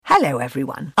Hello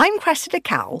everyone, I'm Cressida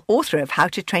Cowell, author of How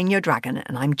to Train Your Dragon,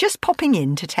 and I'm just popping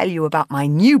in to tell you about my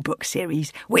new book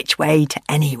series, Which Way to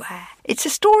Anywhere. It's a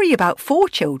story about 4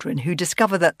 children who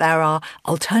discover that there are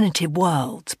alternative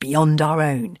worlds beyond our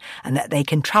own and that they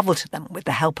can travel to them with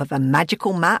the help of a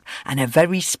magical map and a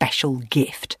very special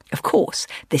gift. Of course,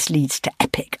 this leads to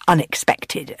epic,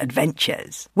 unexpected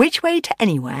adventures. Which Way to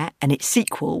Anywhere and its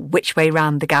sequel, Which Way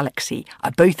Round the Galaxy, are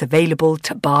both available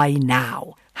to buy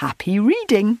now. Happy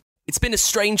reading! It's been a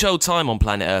strange old time on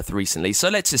planet Earth recently, so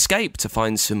let's escape to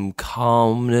find some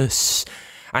calmness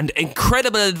and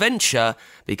incredible adventure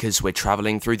because we're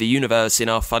travelling through the universe in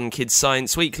our Fun Kids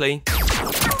Science Weekly.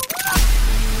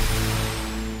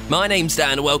 My name's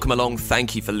Dan, welcome along,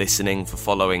 thank you for listening, for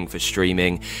following, for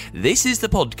streaming. This is the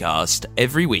podcast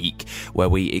every week where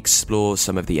we explore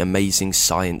some of the amazing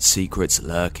science secrets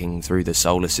lurking through the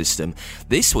solar system.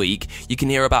 This week, you can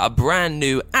hear about a brand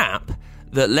new app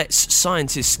that lets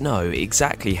scientists know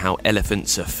exactly how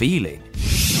elephants are feeling.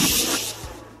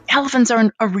 Elephants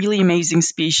are a really amazing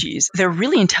species. They're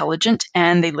really intelligent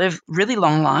and they live really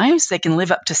long lives. They can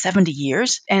live up to 70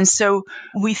 years. And so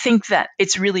we think that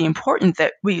it's really important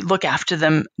that we look after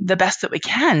them the best that we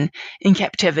can in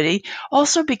captivity.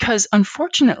 Also because,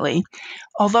 unfortunately,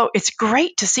 although it's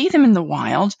great to see them in the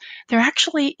wild, they're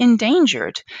actually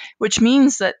endangered, which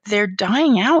means that they're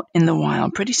dying out in the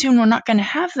wild. Pretty soon we're not going to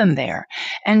have them there.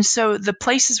 And so the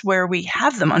places where we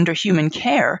have them under human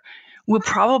care will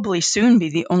probably soon be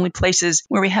the only places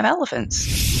where we have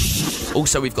elephants.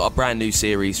 Also, we've got a brand new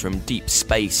series from Deep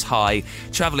Space High,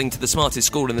 travelling to the smartest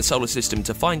school in the solar system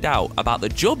to find out about the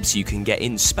jobs you can get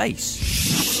in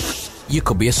space. You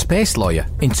could be a space lawyer,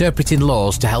 interpreting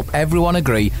laws to help everyone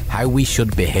agree how we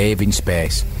should behave in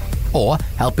space. Or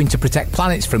helping to protect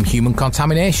planets from human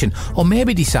contamination. Or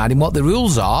maybe deciding what the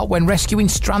rules are when rescuing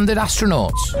stranded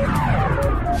astronauts.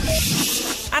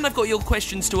 And I've got your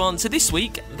questions to answer this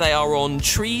week. They are on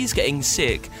trees getting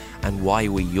sick and why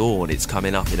we yawn. It's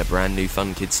coming up in a brand new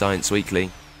Fun Kids Science Weekly.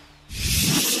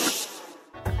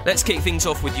 Let's kick things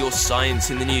off with your science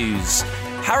in the news.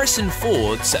 Harrison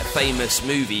Ford's famous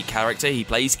movie character, he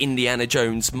plays Indiana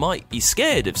Jones, might be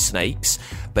scared of snakes,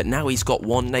 but now he's got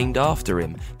one named after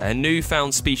him. A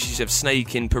newfound species of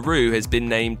snake in Peru has been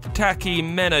named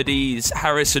Tachymenades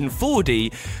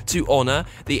harrisonfordi to honour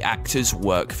the actor's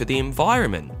work for the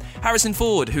environment. Harrison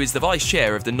Ford, who is the vice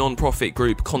chair of the non-profit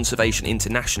group Conservation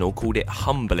International, called it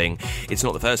humbling. It's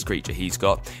not the first creature he's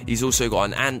got. He's also got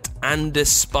an ant and a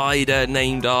spider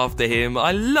named after him.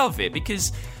 I love it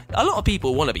because a lot of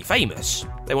people want to be famous.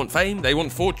 They want fame, they want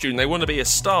fortune, they want to be a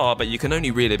star, but you can only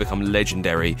really become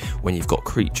legendary when you've got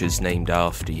creatures named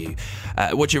after you.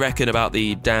 What do you reckon about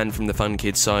the Dan from the Fun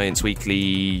Kids Science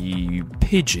Weekly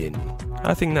pigeon?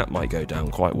 I think that might go down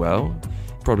quite well.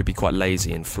 Probably be quite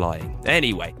lazy in flying.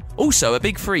 Anyway, also a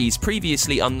big freeze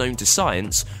previously unknown to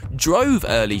science drove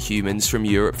early humans from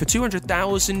Europe for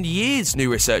 200,000 years,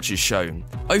 new research has shown.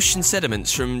 Ocean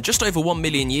sediments from just over 1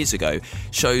 million years ago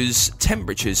shows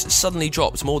temperatures suddenly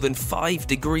dropped more than 5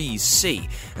 degrees C,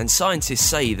 and scientists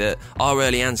say that our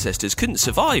early ancestors couldn't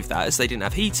survive that as they didn't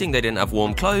have heating, they didn't have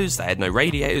warm clothes, they had no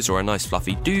radiators or a nice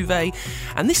fluffy duvet.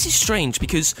 And this is strange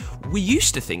because we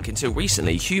used to think until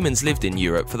recently humans lived in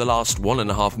Europe for the last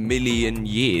 1.5 million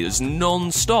years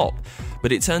non-stop.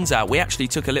 But it turns out we actually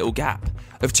took a little gap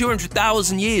of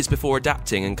 200,000 years before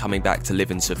adapting and coming back to live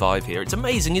and survive here. It's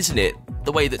amazing, isn't it?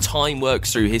 The way that time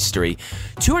works through history.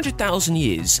 200,000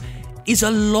 years is a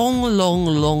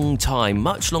long time,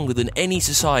 much longer than any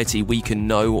society we can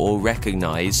know or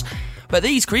recognise. But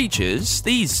these creatures,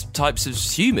 these types of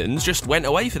humans, just went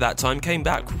away for that time, came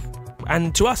back,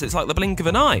 and to us it's like the blink of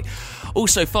an eye.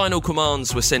 Also, final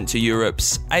commands were sent to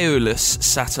Europe's Aeolus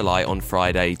satellite on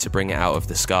Friday to bring it out of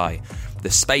the sky. The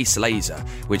Space Laser,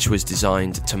 which was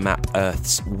designed to map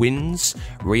Earth's winds,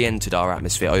 re-entered our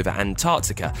atmosphere over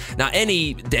Antarctica. Now,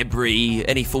 any debris,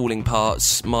 any falling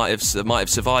parts might have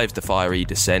survived the fiery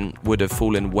descent, would have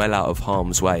fallen well out of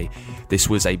harm's way. This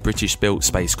was a British-built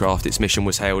spacecraft. Its mission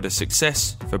was hailed a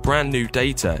success for brand new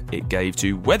data it gave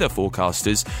to weather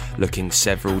forecasters looking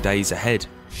several days ahead.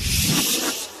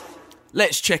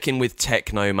 Let's check in with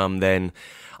Technomum then.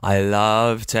 I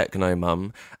love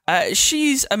Technomum.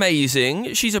 She's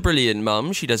amazing. She's a brilliant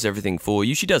mum. She does everything for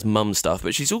you. She does mum stuff,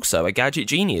 but she's also a gadget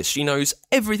genius. She knows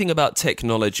everything about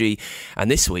technology. And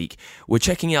this week, we're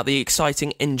checking out the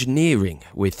exciting engineering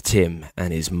with Tim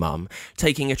and his mum,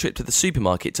 taking a trip to the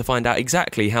supermarket to find out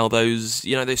exactly how those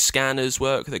scanners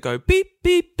work that go beep,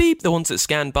 beep, beep, the ones that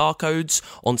scan barcodes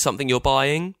on something you're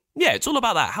buying. Yeah, it's all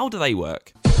about that. How do they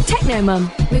work? Technomum,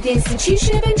 with the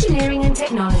Institution of Engineering and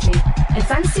Technology,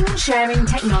 advancing and sharing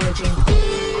technology.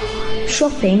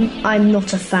 Shopping, I'm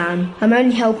not a fan. I'm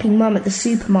only helping Mum at the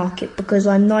supermarket because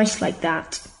I'm nice like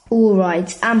that.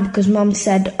 Alright, and because Mum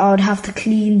said I'd have to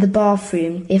clean the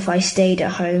bathroom if I stayed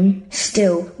at home.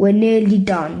 Still, we're nearly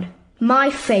done.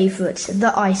 My favourite,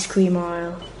 the ice cream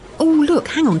aisle. Oh, look,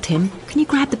 hang on, Tim. Can you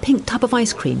grab the pink tub of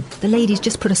ice cream? The lady's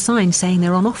just put a sign saying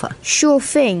they're on offer. Sure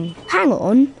thing. Hang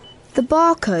on. The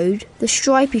barcode, the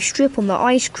stripy strip on the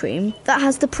ice cream, that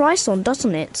has the price on,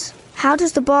 doesn't it? How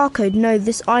does the barcode know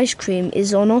this ice cream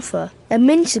is on offer? A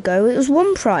minute ago it was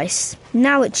one price.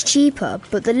 Now it's cheaper,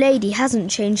 but the lady hasn't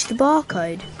changed the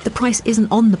barcode. The price isn't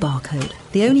on the barcode.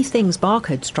 The only things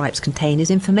barcode stripes contain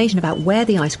is information about where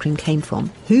the ice cream came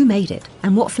from, who made it,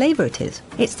 and what flavour it is.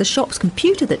 It's the shop's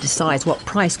computer that decides what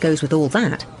price goes with all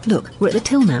that. Look, we're at the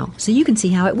till now, so you can see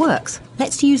how it works.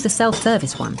 Let's use the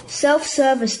self-service one.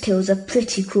 Self-service tills are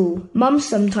pretty cool. Mum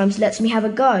sometimes lets me have a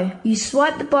go. You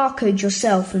swipe the barcode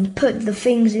yourself and put the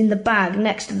things in the bag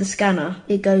next to the scanner.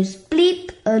 It goes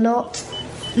bleep a lot.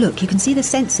 Look, you can see the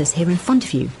sensors here in front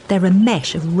of you. They're a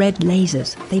mesh of red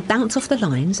lasers. They bounce off the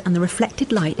lines and the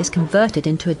reflected light is converted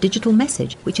into a digital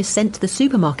message which is sent to the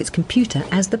supermarket's computer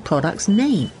as the product's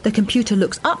name. The computer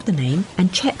looks up the name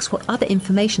and checks what other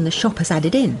information the shop has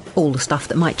added in. All the stuff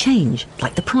that might change,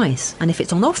 like the price and if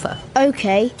it's on offer.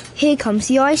 OK, here comes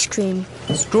the ice cream.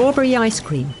 Strawberry ice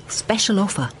cream. Special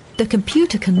offer. The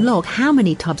computer can log how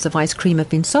many tubs of ice cream have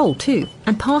been sold too,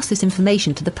 and pass this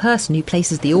information to the person who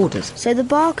places the orders. So the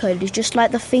barcode is just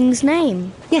like the thing's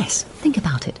name? Yes, think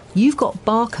about it. You've got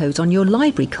barcodes on your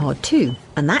library card too,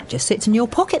 and that just sits in your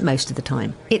pocket most of the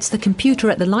time. It's the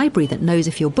computer at the library that knows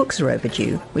if your books are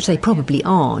overdue, which they probably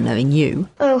are, knowing you.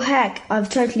 Oh heck, I've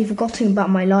totally forgotten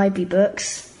about my library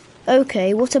books.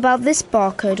 OK, what about this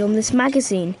barcode on this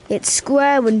magazine? It's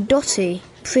square and dotty.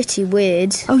 Pretty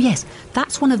weird. Oh yes,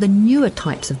 that's one of the newer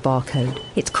types of barcode.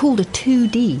 It's called a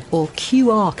 2D or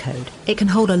QR code. It can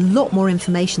hold a lot more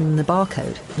information than the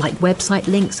barcode, like website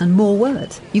links and more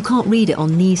words. You can't read it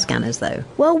on these scanners though.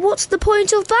 Well, what's the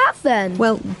point of that then?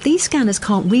 Well, these scanners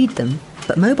can't read them,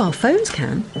 but mobile phones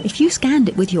can. If you scanned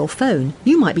it with your phone,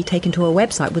 you might be taken to a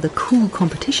website with a cool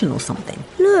competition or something.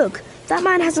 Look, that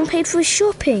man hasn't paid for his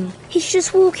shopping. He's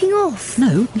just walking off.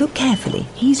 No, look carefully.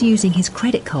 He's using his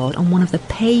credit card on one of the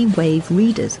PayWave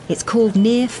readers. It's called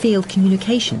Near Field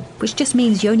Communication, which just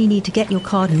means you only need to get your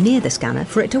card near the scanner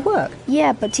for it to work.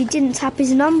 Yeah, but he didn't tap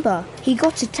his number. He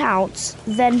got it out,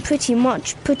 then pretty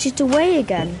much put it away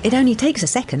again. It only takes a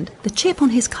second. The chip on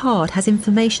his card has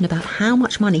information about how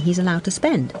much money he's allowed to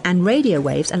spend, and radio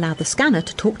waves allow the scanner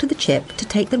to talk to the chip to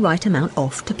take the right amount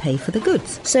off to pay for the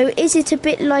goods. So is it a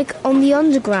bit like on the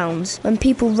underground, when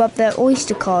people rub their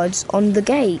Oyster cards on the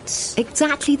gates?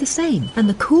 Exactly the same. And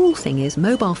the cool thing is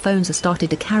mobile phones have started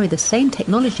to carry the same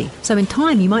technology, so in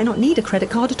time you might not need a credit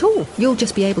card at all. You'll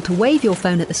just be able to wave your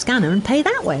phone at the scanner and pay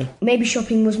that way. Maybe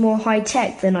shopping was more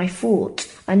high-tech than I thought,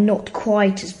 and not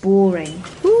quite as boring.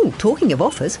 Ooh, talking of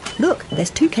offers, look,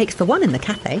 there's 2 cakes for 1 in the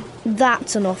cafe.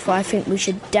 That's an offer I think we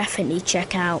should definitely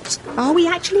check out. Are we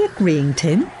actually agreeing,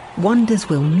 Tim? Wonders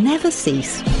will never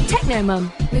cease. Technomum,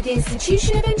 with the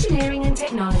Institution of Engineering and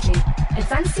Technology,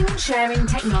 advancing and sharing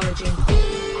technology.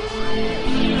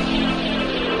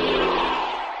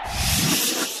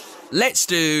 Let's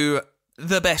do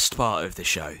the best part of the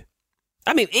show.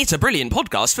 I mean, it's a brilliant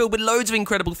podcast filled with loads of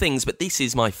incredible things, but this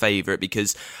is my favourite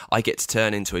because I get to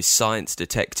turn into a science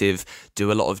detective, do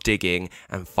a lot of digging,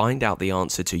 and find out the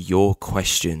answer to your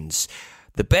questions.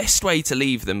 The best way to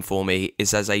leave them for me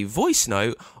is as a voice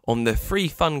note on the free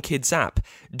Fun Kids app.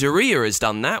 Daria has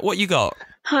done that. What you got?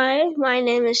 Hi, my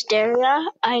name is Daria.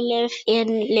 I live in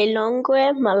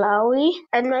Lilongwe, Malawi.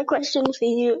 And my question for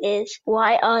you is,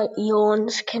 why are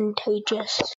yawns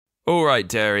contagious? All right,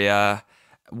 Daria.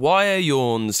 Why are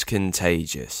yawns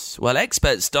contagious? Well,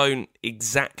 experts don't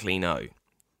exactly know.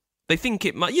 They think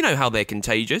it might, you know how they're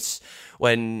contagious?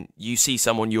 When you see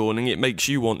someone yawning, it makes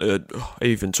you want to,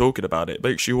 even talking about it,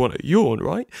 makes you want to yawn,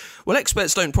 right? Well,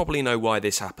 experts don't properly know why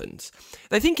this happens.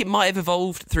 They think it might have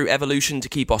evolved through evolution to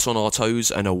keep us on our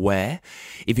toes and aware.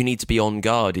 If you need to be on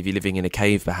guard, if you're living in a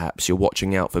cave perhaps, you're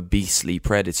watching out for beastly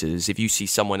predators. If you see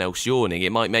someone else yawning,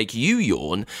 it might make you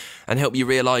yawn and help you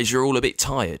realise you're all a bit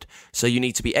tired. So you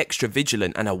need to be extra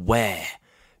vigilant and aware,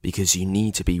 because you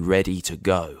need to be ready to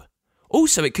go.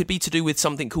 Also, it could be to do with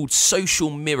something called social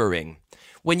mirroring.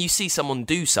 When you see someone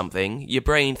do something, your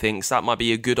brain thinks that might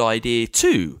be a good idea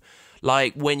too.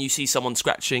 Like when you see someone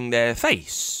scratching their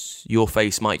face, your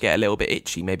face might get a little bit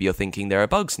itchy. Maybe you're thinking there are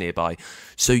bugs nearby.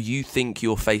 So you think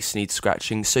your face needs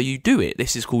scratching, so you do it.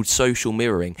 This is called social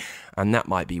mirroring, and that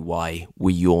might be why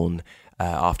we yawn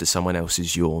after someone else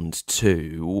has yawned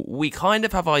too. We kind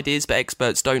of have ideas, but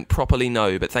experts don't properly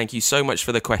know. But thank you so much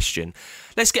for the question.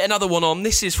 Let's get another one on.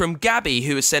 This is from Gabby,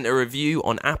 who has sent a review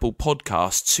on Apple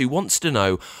Podcasts, who wants to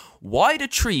know, why do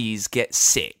trees get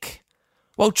sick?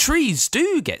 Well, trees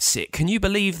do get sick. Can you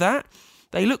believe that?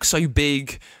 They look so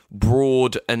big,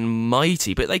 broad and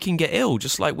mighty, but they can get ill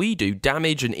just like we do.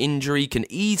 Damage and injury can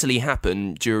easily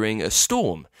happen during a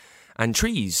storm. And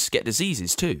trees get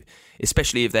diseases too,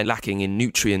 especially if they're lacking in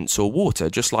nutrients or water,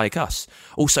 just like us.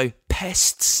 Also,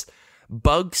 pests,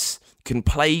 bugs can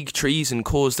plague trees and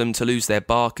cause them to lose their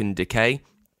bark and decay.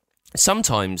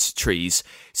 Sometimes trees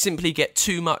simply get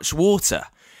too much water.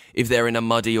 If they're in a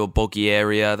muddy or boggy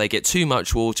area, they get too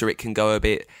much water, it can go a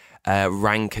bit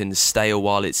rank and stale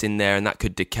while it's in there, and that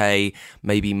could decay.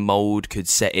 Maybe mold could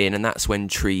set in, and that's when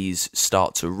trees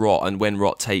start to rot. And when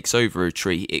rot takes over a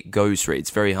tree, it goes for it.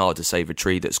 It's very hard to save a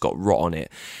tree that's got rot on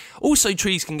it. Also,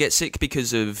 trees can get sick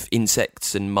because of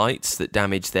insects and mites that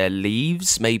damage their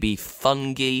leaves. Maybe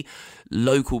fungi,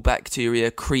 local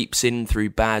bacteria creeps in through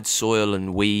bad soil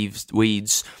and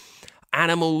weeds.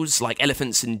 Animals like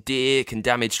elephants and deer can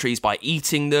damage trees by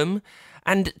eating them.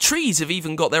 And trees have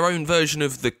even got their own version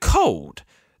of the cold.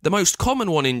 The most common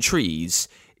one in trees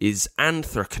is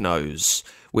anthracnose,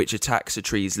 which attacks a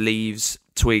tree's leaves,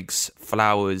 twigs,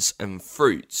 flowers and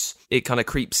fruits. It kind of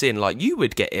creeps in like you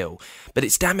would get ill, but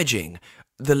it's damaging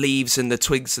the leaves and the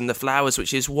twigs and the flowers,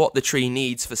 which is what the tree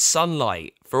needs for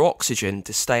sunlight, for oxygen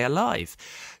to stay alive.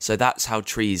 So that's how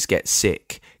trees get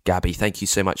sick. Gabby, thank you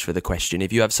so much for the question.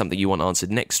 If you have something you want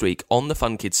answered next week on the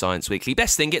Fun Kids Science Weekly,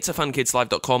 best thing, get to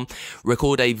funkidslive.com,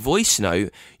 record a voice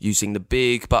note using the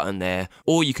big button there,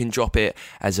 or you can drop it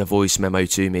as a voice memo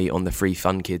to me on the free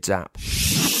Fun Kids app.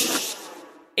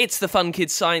 It's the Fun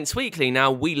Kids Science Weekly.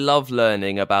 Now, we love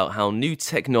learning about how new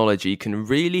technology can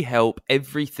really help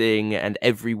everything and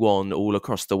everyone all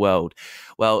across the world.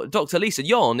 Well, Dr. Lisa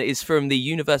Yon is from the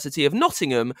University of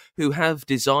Nottingham, who have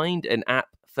designed an app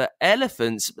for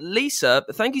elephants. Lisa,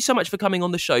 thank you so much for coming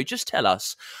on the show. Just tell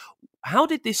us, how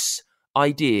did this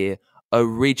idea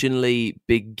originally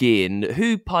begin?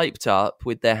 Who piped up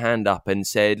with their hand up and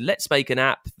said, let's make an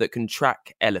app that can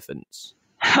track elephants?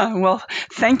 Well,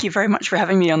 thank you very much for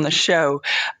having me on the show,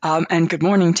 and good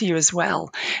morning to you as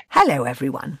well. Hello,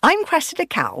 everyone. I'm Cressida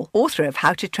Cowell, author of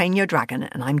How to Train Your Dragon,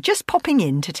 and I'm just popping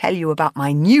in to tell you about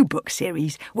my new book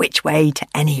series, Which Way to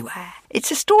Anywhere.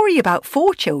 It's a story about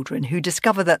 4 children who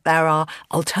discover that there are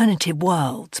alternative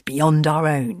worlds beyond our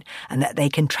own, and that they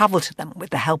can travel to them with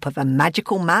the help of a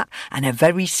magical map and a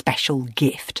very special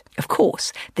gift. Of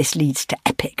course, this leads to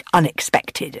epic,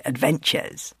 unexpected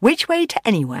adventures. Which Way to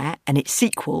Anywhere and its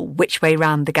sequel, Which Way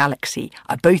Round the Galaxy,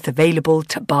 are both available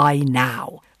to buy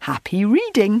now. Happy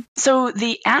reading. So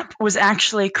the app was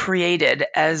actually created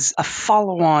as a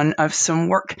follow-on of some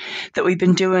work that we've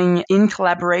been doing in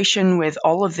collaboration with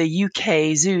all of the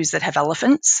UK zoos that have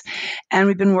elephants. And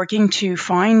we've been working to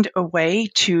find a way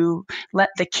to let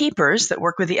the keepers that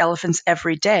work with the elephants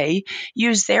every day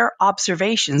use their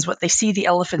observations, what they see the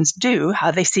elephants do,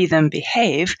 how they see them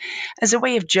behave, as a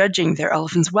way of judging their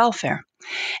elephants' welfare.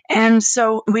 And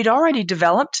so we'd already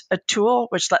developed a tool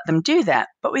which let them do that.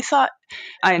 But we thought,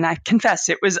 and I confess,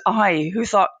 it was I who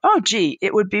thought, oh, gee,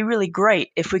 it would be really great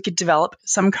if we could develop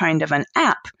some kind of an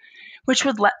app which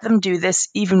would let them do this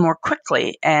even more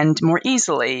quickly and more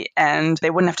easily. And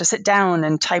they wouldn't have to sit down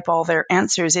and type all their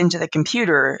answers into the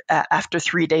computer after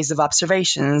 3 days of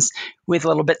observations with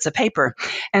little bits of paper.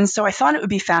 And so I thought it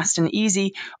would be fast and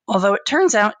easy, although it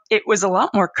turns out it was a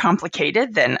lot more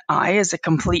complicated than I, as a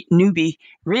complete newbie,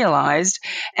 realized.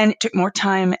 And it took more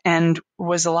time and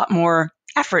was a lot more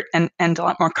effort and a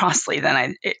lot more costly than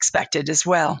I expected as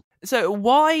well. So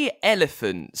why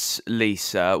elephants,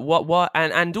 Lisa? What?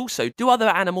 And also, do other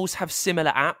animals have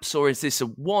similar apps, or is this a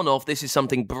one-off? This is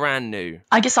something brand new?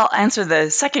 I guess I'll answer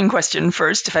the second question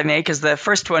first, if I may, because the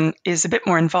first one is a bit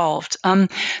more involved.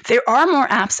 There are more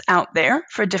apps out there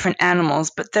for different animals,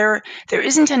 but there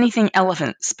isn't anything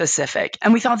elephant-specific,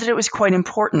 and we thought that it was quite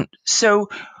important. So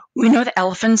we know that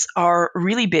elephants are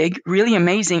really big, really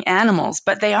amazing animals,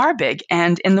 but they are big,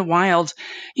 and in the wild,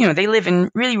 they live in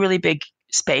really, really big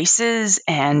spaces,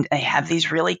 and they have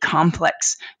these really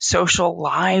complex social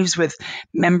lives with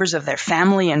members of their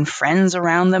family and friends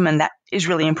around them, and that is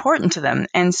really important to them.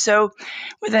 And so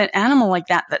with an animal like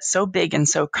that that's so big and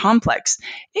so complex,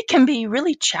 it can be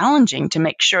really challenging to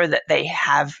make sure that they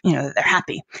have, that they're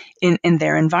happy in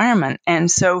their environment. And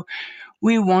so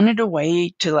we wanted a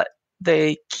way to let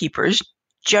the keepers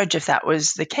judge if that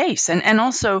was the case. And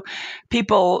also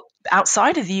people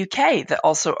outside of the UK that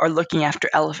also are looking after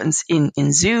elephants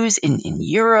in zoos in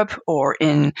Europe or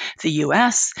in the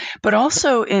US, but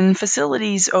also in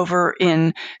facilities over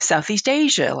in Southeast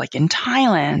Asia, like in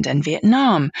Thailand and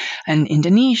Vietnam and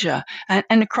Indonesia,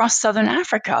 and across Southern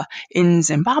Africa, in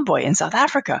Zimbabwe and South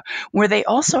Africa, where they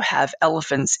also have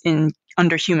elephants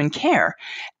under human care.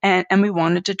 And we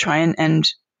wanted to try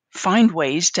and find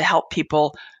ways to help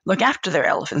people look after their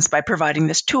elephants by providing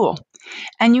this tool.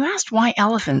 And you asked why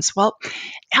elephants? Well,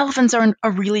 elephants are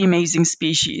a really amazing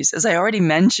species. As I already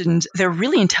mentioned, they're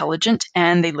really intelligent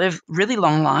and they live really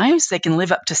long lives. They can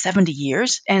live up to 70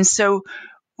 years. And so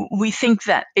we think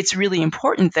that it's really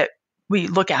important that we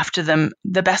look after them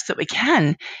the best that we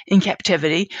can in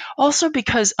captivity. Also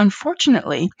because,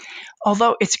 unfortunately,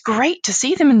 although it's great to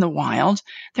see them in the wild,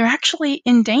 they're actually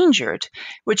endangered,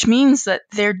 which means that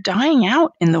they're dying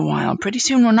out in the wild. Pretty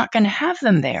soon we're not going to have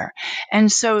them there.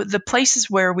 And so the places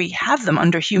where we have them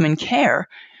under human care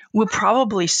will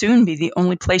probably soon be the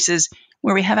only places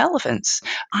where we have elephants.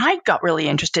 I got really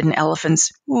interested in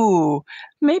elephants,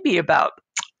 maybe about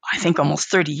I think almost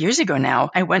 30 years ago now.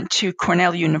 I went to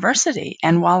Cornell University,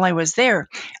 and while I was there,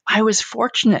 I was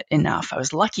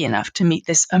lucky enough to meet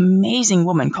this amazing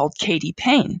woman called Katie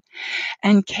Payne.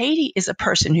 And Katie is a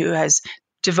person who has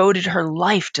devoted her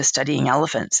life to studying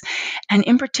elephants. And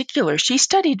in particular, she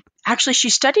studied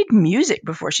music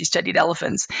before she studied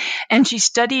elephants. And she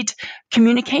studied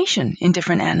communication in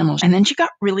different animals. And then she got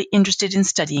really interested in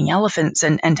studying elephants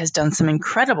and has done some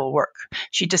incredible work.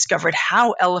 She discovered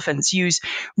how elephants use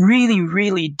really,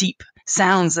 really deep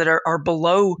sounds that are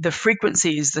below the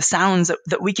frequencies, the sounds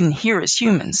that we can hear as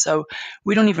humans. So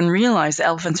we don't even realize the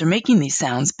elephants are making these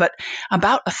sounds, but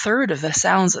about a third of the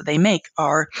sounds that they make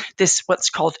are this what's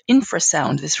called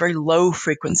infrasound, this very low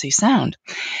frequency sound.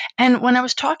 And when I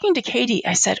was talking to Katie,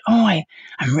 I said,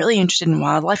 I'm really interested in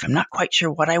wildlife. I'm not quite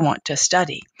sure what I want to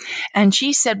study. And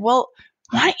she said, well,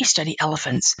 why don't you study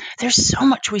elephants? There's so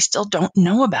much we still don't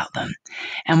know about them.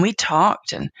 And we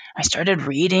talked, and I started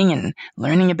reading and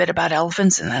learning a bit about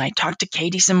elephants, and then I talked to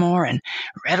Katie some more and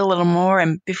read a little more,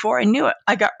 and before I knew it,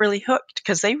 I got really hooked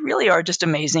because they really are just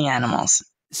amazing animals.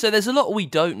 So there's a lot we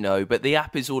don't know, but the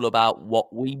app is all about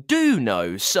what we do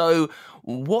know. So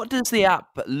what does the app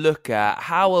look at?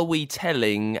 How are you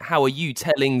telling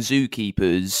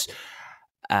zookeepers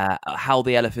how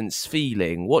the elephant's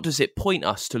feeling? What does it point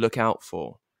us to look out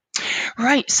for?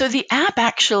 Right. So the app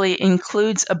actually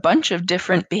includes a bunch of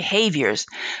different behaviors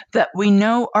that we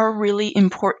know are really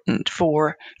important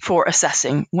for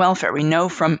assessing welfare. We know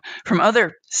from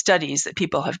other studies that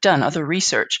people have done, other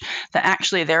research, that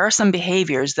actually there are some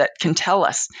behaviors that can tell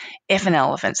us if an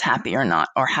elephant's happy or not,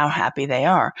 or how happy they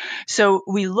are. So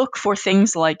we look for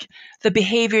things like the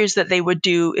behaviors that they would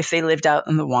do if they lived out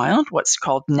in the wild, what's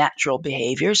called natural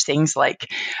behaviors, things like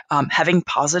having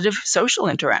positive social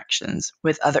interactions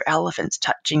with other elephants,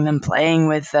 touching them, playing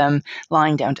with them,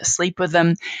 lying down to sleep with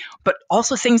them, but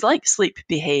also things like sleep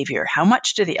behavior. How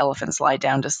much do the elephants lie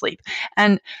down to sleep?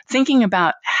 And thinking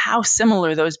about how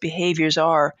similar those behaviors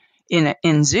are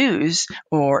in zoos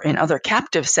or in other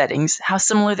captive settings, how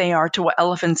similar they are to what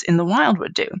elephants in the wild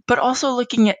would do. But also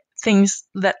looking at things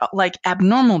that like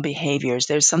abnormal behaviors.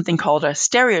 There's something called a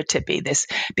stereotypy, this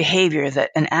behavior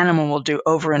that an animal will do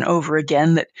over and over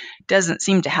again that doesn't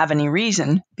seem to have any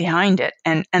reason behind it.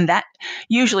 And that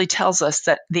usually tells us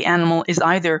that the animal is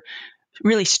either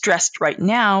really stressed right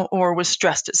now or was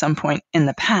stressed at some point in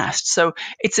the past. So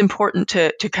it's important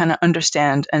to kind of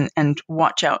understand and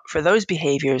watch out for those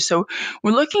behaviors. So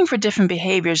we're looking for different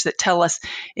behaviors that tell us,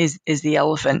 is the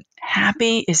elephant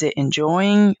happy? Is it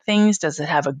enjoying things? Does it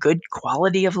have a good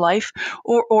quality of life?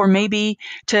 Or maybe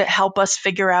to help us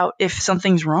figure out if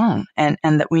something's wrong and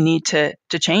that we need to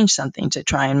change something to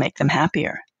try and make them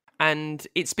happier. And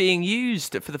it's being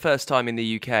used for the first time in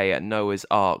the UK at Noah's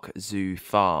Ark Zoo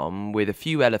Farm with a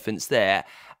few elephants there.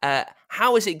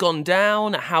 How has it gone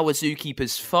down? How are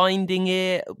zookeepers finding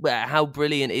it? How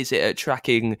brilliant is it at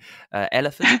tracking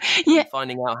elephants? Yeah.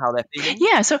 Finding out how they're feeling?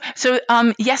 Yeah, so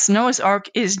yes, Noah's Ark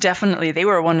is definitely, they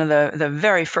were one of the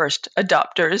very first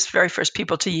adopters, very first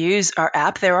people to use our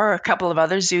app. There are a couple of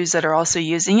other zoos that are also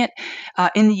using it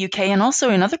in the UK and also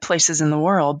in other places in the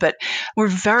world. But we're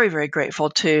very, very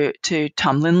grateful to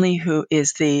Tom Lindley, who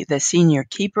is the senior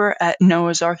keeper at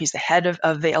Noah's Ark. He's the head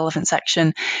of the elephant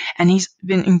section, and he's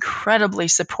been incredibly incredibly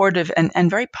supportive and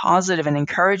very positive and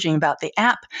encouraging about the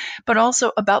app, but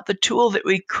also about the tool that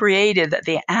we created that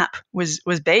the app was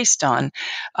based on.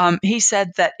 He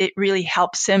said that it really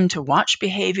helps him to watch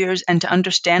behaviors and to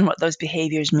understand what those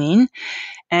behaviors mean.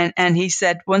 And he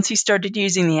said once he started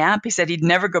using the app, he said he'd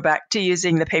never go back to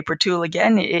using the paper tool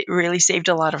again. It really saved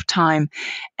a lot of time.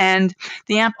 And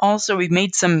the app also, we've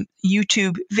made some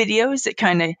YouTube videos that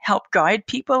kind of help guide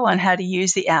people on how to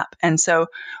use the app. And so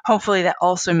hopefully that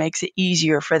also makes it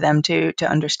easier for them to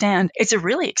understand. It's a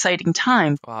really exciting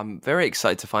time. Well, I'm very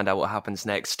excited to find out what happens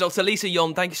next. Dr. Lisa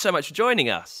Yon, thank you so much for joining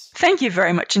us. Thank you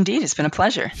very much indeed. It's been a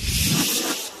pleasure.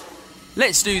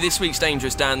 Let's do this week's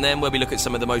Dangerous Dan then, where we look at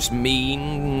some of the most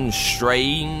mean,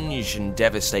 strange and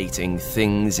devastating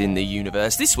things in the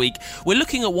universe. This week, we're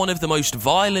looking at one of the most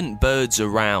violent birds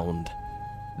around.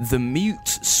 The mute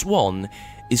swan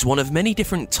is one of many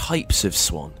different types of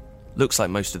swan. Looks like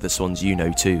most of the swans you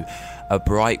know too. A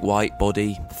bright white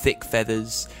body, thick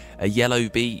feathers, a yellow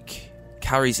beak,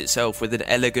 carries itself with an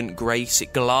elegant grace,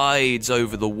 it glides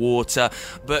over the water,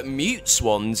 but mute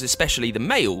swans, especially the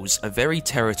males, are very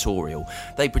territorial.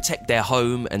 They protect their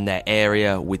home and their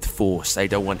area with force. They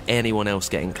don't want anyone else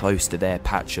getting close to their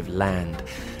patch of land,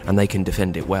 and they can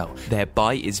defend it well. Their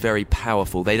bite is very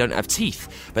powerful. They don't have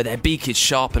teeth, but their beak is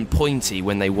sharp and pointy.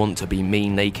 When they want to be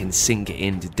mean, they can sink it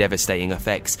into devastating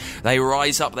effects. They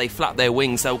rise up, they flap their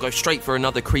wings, they'll go straight for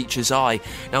another creature's eye.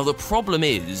 Now the problem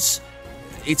is,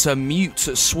 it's a mute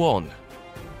swan.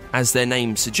 As their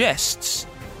name suggests,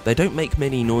 they don't make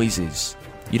many noises.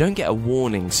 You don't get a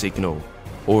warning signal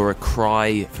or a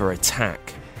cry for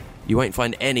attack. You won't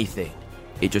find anything.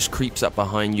 It just creeps up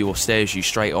behind you or stares you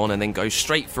straight on and then goes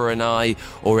straight for an eye,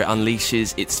 or it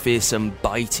unleashes its fearsome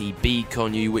bitey beak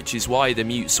on you, which is why the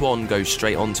mute swan goes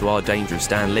straight onto our Dangerous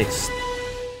Dan list.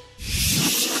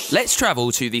 Let's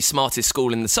travel to the smartest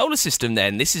school in the solar system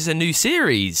then. This is a new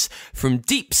series from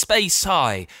Deep Space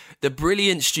High. The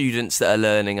brilliant students that are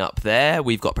learning up there.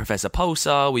 We've got Professor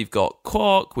Pulsar, we've got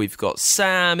Quark, we've got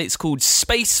Sam. It's called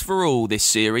Space for All, this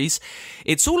series.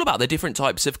 It's all about the different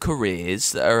types of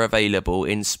careers that are available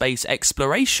in space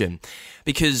exploration.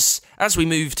 Because as we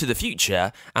move to the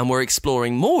future and we're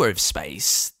exploring more of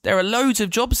space, there are loads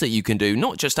of jobs that you can do,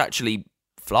 not just actually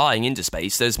flying into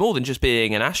space. There's more than just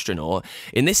being an astronaut.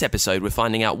 In this episode, we're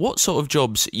finding out what sort of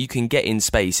jobs you can get in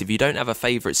space if you don't have a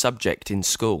favourite subject in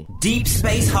school. Deep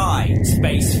Space High,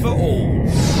 Space for All.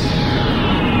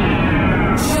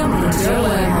 Jump into a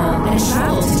wormhole and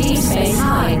travel to Deep Space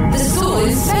High, the school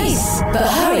in space. But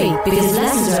hurry, because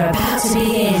lessons are about to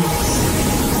begin.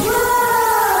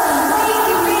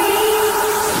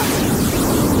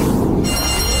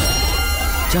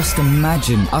 Just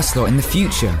imagine us lot in the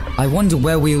future. I wonder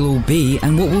where we'll all be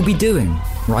and what we'll be doing.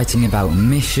 Writing about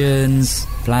missions,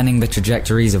 planning the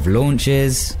trajectories of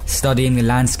launches, studying the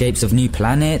landscapes of new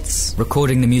planets,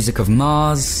 recording the music of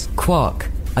Mars. Quark,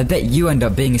 I bet you end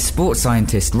up being a sports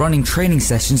scientist running training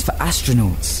sessions for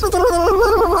astronauts.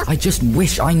 I just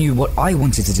wish I knew what I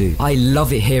wanted to do. I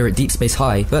love it here at Deep Space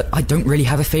High, but I don't really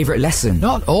have a favourite lesson.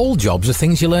 Not all jobs are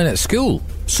things you learn at school.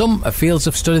 Some are fields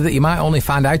of study that you might only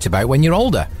find out about when you're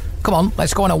older. Come on,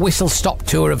 let's go on a whistle-stop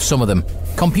tour of some of them.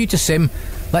 Computer sim,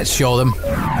 let's show them.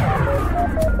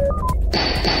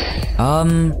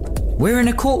 We're in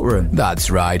a courtroom.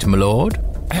 That's right, my lord.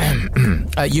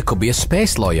 You could be a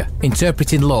space lawyer,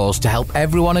 interpreting laws to help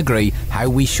everyone agree how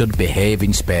we should behave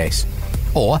in space.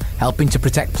 Or helping to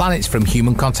protect planets from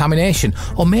human contamination.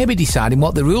 Or maybe deciding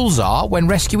what the rules are when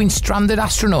rescuing stranded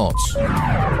astronauts.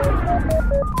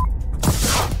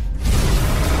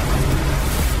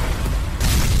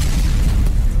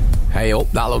 Hey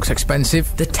up, that looks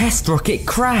expensive. The test rocket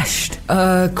crashed.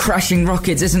 Crashing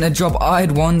rockets isn't a job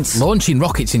I'd want. Launching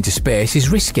rockets into space is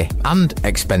risky and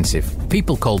expensive.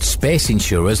 People called space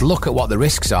insurers look at what the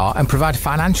risks are and provide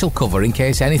financial cover in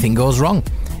case anything goes wrong.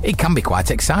 It can be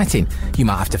quite exciting. You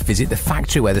might have to visit the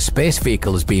factory where the space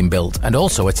vehicle is being built and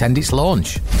also attend its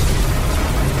launch.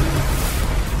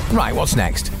 Right, what's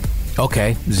next?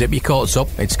 Okay, zip your coats up,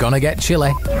 it's gonna get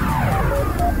chilly.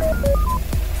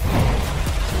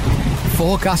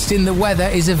 Forecasting the weather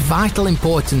is of vital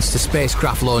importance to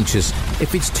spacecraft launches.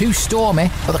 If it's too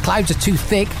stormy or the clouds are too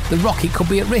thick, the rocket could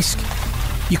be at risk.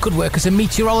 You could work as a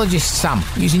meteorologist, Sam,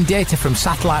 using data from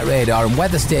satellite radar and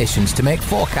weather stations to make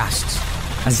forecasts.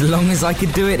 As long as I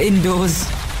could do it indoors.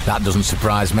 That doesn't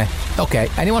surprise me. Okay,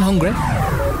 anyone hungry?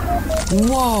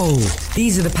 Whoa!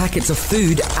 These are the packets of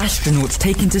food astronauts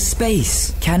take into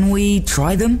space. Can we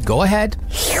try them? Go ahead.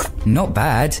 Not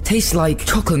bad. Tastes like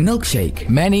chocolate milkshake.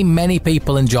 Many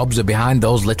people and jobs are behind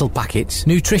those little packets.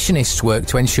 Nutritionists work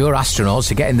to ensure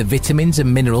astronauts are getting the vitamins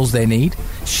and minerals they need.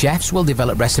 Chefs will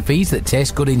develop recipes that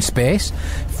taste good in space.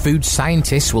 Food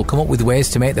scientists will come up with ways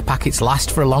to make the packets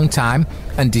last for a long time.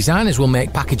 And designers will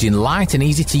make packaging light and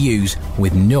easy to use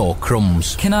with no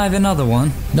crumbs. Can I have another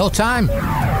one? No time.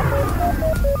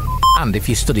 And if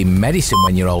you study medicine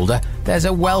when you're older, there's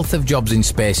a wealth of jobs in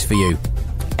space for you.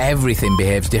 Everything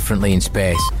behaves differently in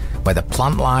space, whether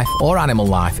plant life or animal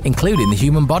life, including the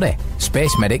human body.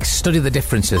 Space medics study the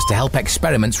differences to help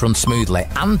experiments run smoothly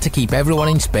and to keep everyone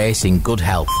in space in good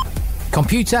health.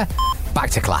 Computer, back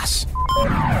to class.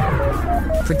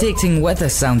 Predicting weather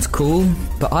sounds cool,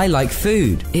 but I like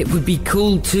food. It would be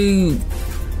cool to...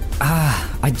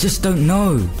 I just don't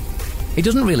know. It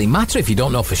doesn't really matter if you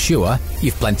don't know for sure.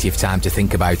 You've plenty of time to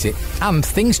think about it. And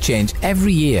things change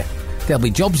every year. There'll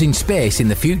be jobs in space in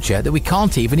the future that we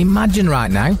can't even imagine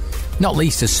right now. Not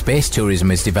least as space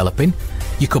tourism is developing.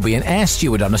 You could be an air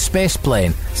steward on a space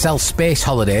plane, sell space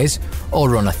holidays,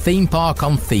 or run a theme park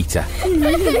on Theta.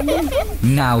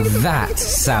 Now that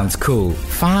sounds cool.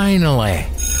 Finally.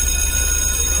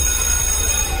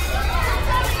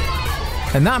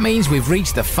 And that means we've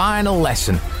reached the final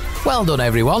lesson. Well done,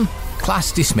 everyone.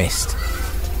 Class dismissed.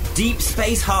 Deep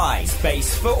Space High,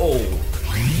 Space for All.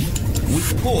 With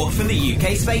support from the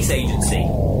UK Space Agency.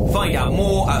 Find out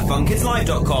more at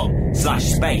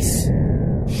funkidslive.com/space.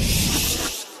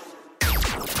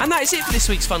 And that is it for this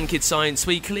week's Fun Kids Science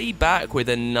Weekly. Back with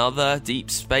another Deep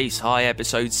Space High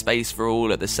episode, Space for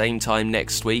All, at the same time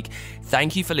next week.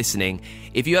 Thank you for listening.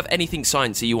 If you have anything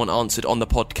sciencey you want answered on the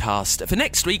podcast for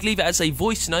next week, leave it as a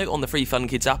voice note on the free Fun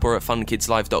Kids app or at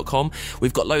funkidslive.com.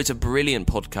 We've got loads of brilliant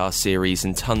podcast series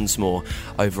and tons more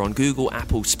over on Google,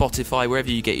 Apple, Spotify,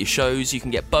 wherever you get your shows. You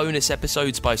can get bonus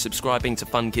episodes by subscribing to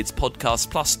Fun Kids Podcast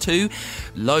Plus 2.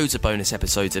 Loads of bonus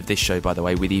episodes of this show, by the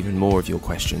way, with even more of your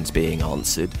questions being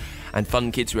answered. And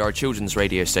Fun Kids, we are a children's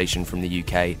radio station from the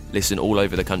UK. Listen all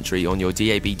over the country on your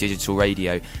DAB digital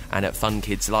radio and at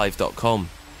funkidslive.com.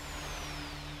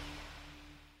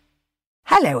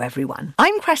 Hello everyone,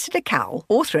 I'm Cressida Cowell,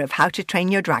 author of How to Train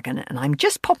Your Dragon, and I'm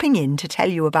just popping in to tell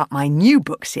you about my new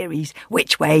book series,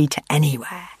 Which Way to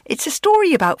Anywhere. It's a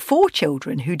story about 4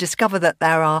 children who discover that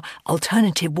there are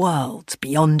alternative worlds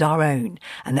beyond our own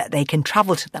and that they can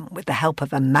travel to them with the help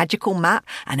of a magical map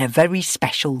and a very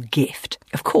special gift.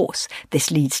 Of course,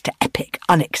 this leads to epic,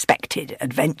 unexpected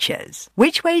adventures.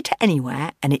 Which Way to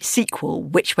Anywhere and its sequel,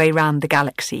 Which Way Round the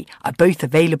Galaxy, are both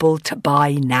available to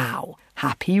buy now.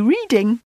 Happy reading!